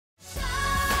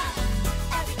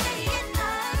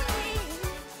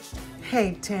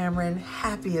Hey, Tamron,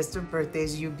 happiest of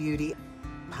birthdays, you beauty.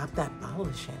 Pop that bottle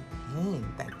of champagne,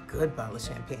 that good bottle of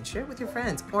champagne. Share it with your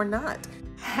friends, or not.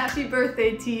 Happy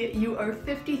birthday, T. You are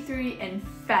 53 and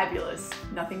fabulous.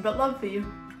 Nothing but love for you.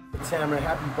 Tamron,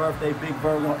 happy birthday, big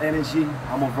Virgo energy.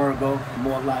 I'm a Virgo,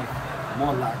 more life,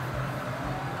 more life.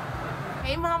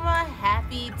 Hey mama,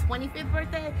 happy 25th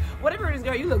birthday. Whatever it is,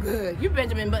 girl, you look good. You're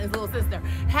Benjamin Button's little sister.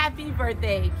 Happy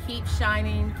birthday. Keep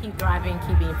shining, keep thriving,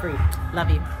 keep being free. Love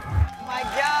you. Oh my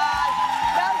God.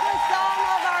 Those are some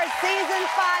of our season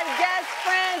 5 guest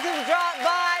friends who dropped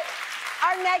by.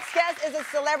 Our next guest is a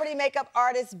celebrity makeup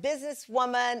artist,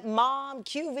 businesswoman, mom,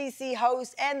 QVC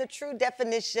host, and the true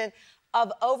definition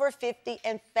of over 50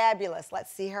 and fabulous.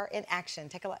 Let's see her in action.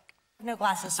 Take a look. No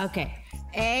glasses. Okay.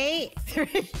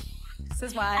 A3. This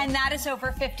is why. And that is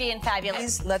over 50 and fabulous.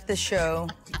 Please let the show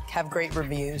have great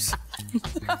reviews.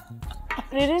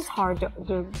 It is hard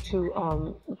to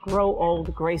grow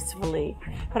old gracefully,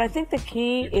 but I think the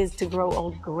key is to grow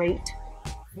old greatly.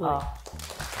 For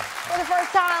the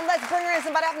first time, let's bring her in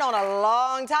somebody I've known a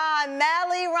long time,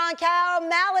 Mally Roncal.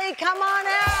 Mally, come on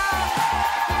out.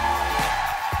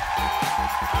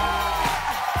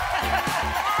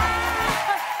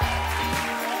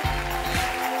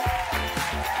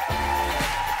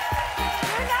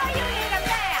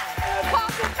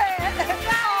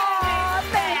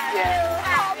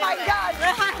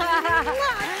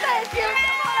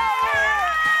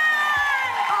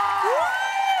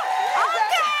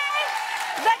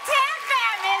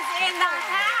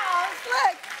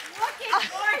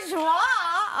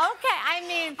 Okay, I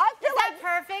mean, I feel is that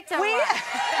perfect or what? Yes.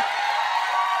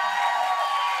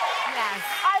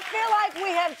 I feel like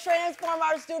we have transformed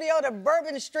our studio to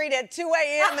Bourbon Street at 2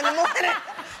 a.m. in the morning.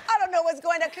 I don't know what's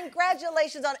going on.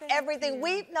 Congratulations on everything.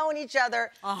 We've known each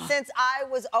other since I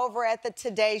was over at the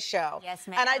Today Show. Yes,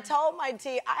 ma'am. And I told my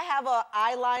T, I have an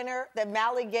eyeliner that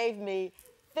Mally gave me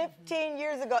 15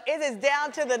 years ago. It is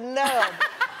down to the nub.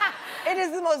 It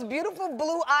is the most beautiful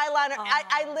blue eyeliner.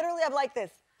 I literally have like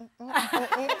this.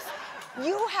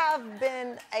 You have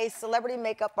been a celebrity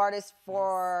makeup artist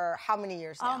for how many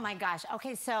years now? Oh my gosh.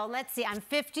 Okay, so let's see. I'm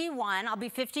 51. I'll be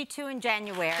 52 in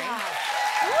January. Wow.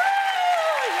 Woo!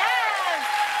 Yes.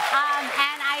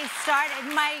 And I started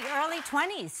in my early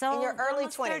 20s. So in your early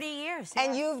almost 20s. 30 years.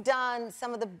 And yes. you've done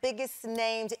some of the biggest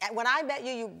names. When I met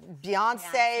you,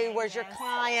 Beyonce was your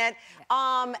client.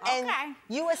 And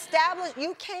you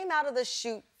came out of the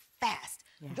shoot fast.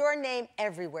 Yeah. Your name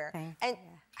everywhere.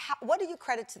 What do you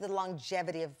credit to the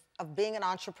longevity of being an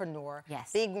entrepreneur,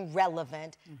 being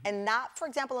relevant, and not, for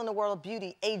example, in the world of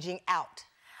beauty, aging out?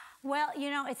 Well,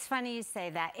 you know, it's funny you say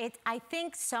that. I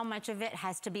think so much of it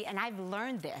has to be, and I've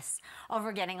learned this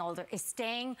over getting older, is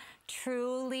staying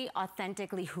truly,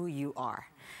 authentically who you are.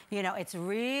 You know, it's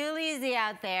really easy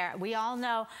out there, we all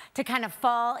know, to kind of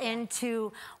fall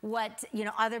into what, you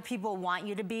know, other people want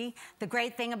you to be. The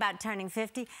great thing about turning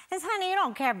 50 is, honey, you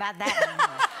don't care about that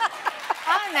anymore.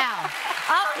 Oh, no.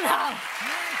 Oh, no.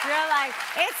 You're like,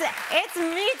 it's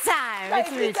me time.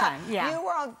 It's me time. Yeah. You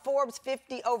were on Forbes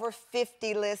 50 over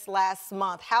 50 list last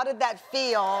month. How did that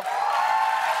feel? Oh,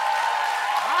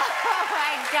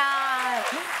 my God.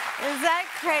 Is that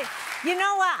crazy? You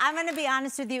know what? I'm going to be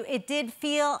honest with you. It did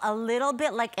feel a little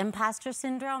bit like imposter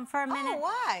syndrome for a minute. Oh,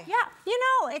 why? Yeah. You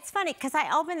know, it's funny because I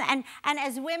opened and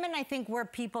as women, I think we're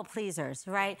people pleasers,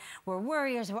 right? We're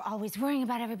worriers. We're always worrying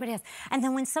about everybody else. And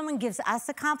then when someone gives us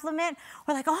a compliment,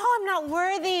 we're like, oh, I'm not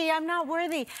worthy. I'm not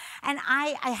worthy. And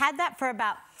I had that for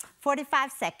about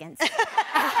 45 seconds.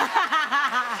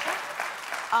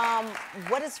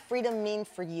 What does freedom mean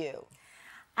for you?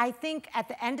 I think at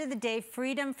the end of the day,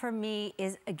 freedom for me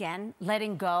is, again,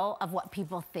 letting go of what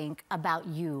people think about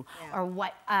you or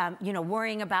what, you know,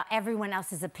 worrying about everyone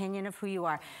else's opinion of who you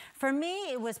are. For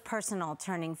me, it was personal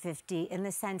turning 50 in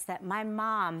the sense that my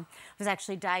mom was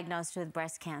actually diagnosed with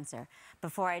breast cancer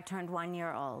before I turned 1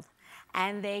 year old.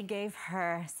 And they gave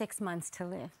her 6 months to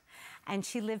live. And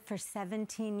she lived for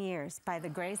 17 years by the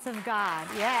grace of God,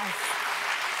 yes.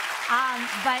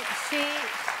 But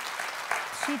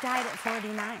she died at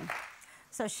 49.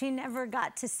 So she never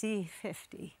got to see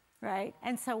 50, right?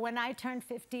 And so when I turned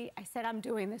 50, I said, I'm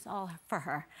doing this all for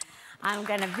her. I'm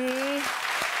gonna be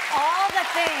all the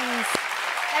things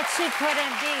that she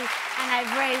couldn't be. And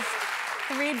I've raised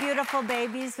 3 beautiful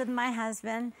babies with my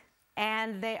husband.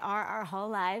 And they are our whole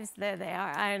lives. There they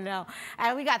are, I know.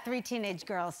 And we got 3 teenage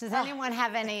girls. Does anyone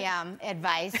have any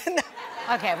advice?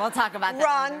 Okay, we'll talk about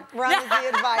that later. Run is the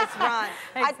advice, run.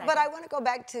 Exactly. But I want to go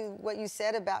back to what you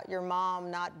said about your mom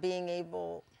not being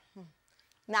able,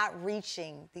 not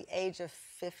reaching the age of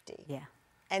 50. Yeah.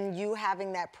 And you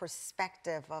having that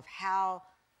perspective of how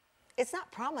it's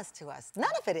not promised to us.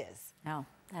 None of it is. No,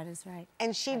 that is right.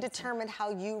 And she determined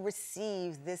how you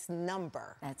receive this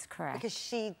number. That's correct. Because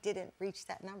she didn't reach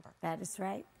that number. That is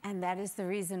right. And that is the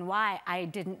reason why I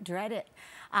didn't dread it.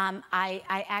 I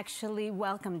actually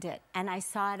welcomed it. And I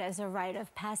saw it as a rite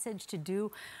of passage to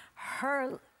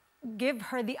give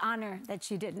her the honor that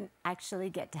she didn't actually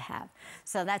get to have.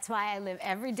 So that's why I live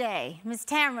every day. Miss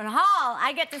Tamron Hall,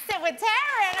 I get to sit with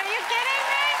Tamron. Are you kidding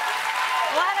me?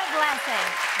 What a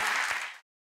blessing.